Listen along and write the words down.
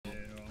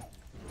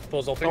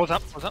Pause ulting. Pause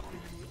up, pause up.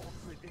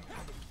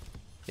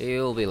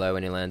 He'll be low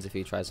when he lands if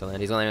he tries to land.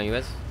 He's landing on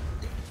US.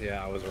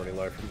 Yeah, I was already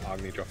low from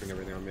Agni dropping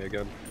everything on me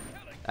again.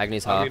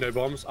 Agni's half. Agni no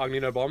bombs. Agni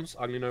no bombs.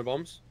 Agni no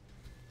bombs.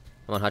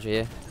 I'm on Hachi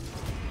here.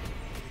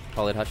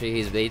 Pollard Hachi.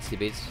 He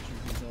beats.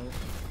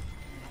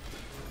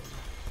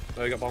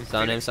 Oh, you got bombs.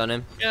 Stun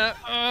him.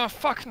 Yeah,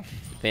 fuck.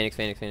 Phoenix.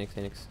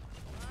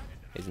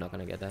 He's not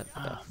gonna get that.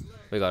 Okay.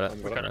 We got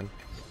it. Got it. Him.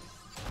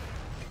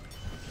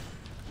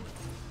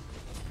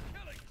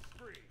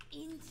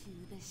 Into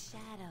the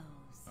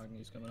shadows.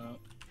 Agni's coming out.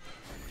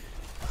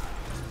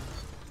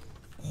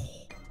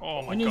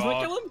 Oh my Onions might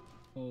god. kill him?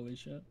 Holy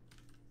shit.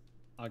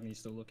 Agni's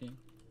still looking.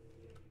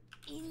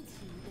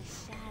 Into the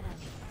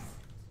shadows.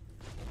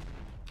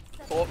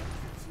 Oh.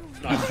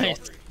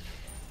 Nice.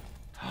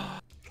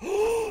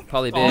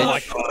 Probably big. Oh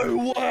my god.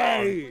 No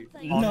way!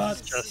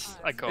 Mons just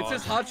a god. It's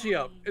his Hachi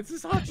up. It's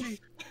his Hachi.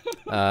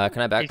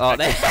 Can I back? Oh,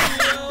 they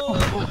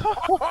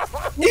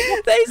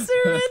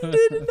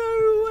surrendered. No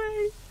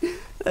way.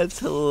 That's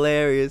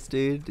hilarious,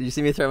 dude. Did you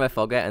see me throw my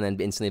fog out and then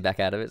instantly back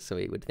out of it so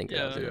he would think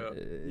that I was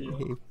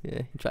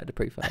Yeah. he tried to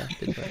pre-fire,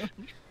 didn't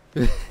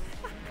he?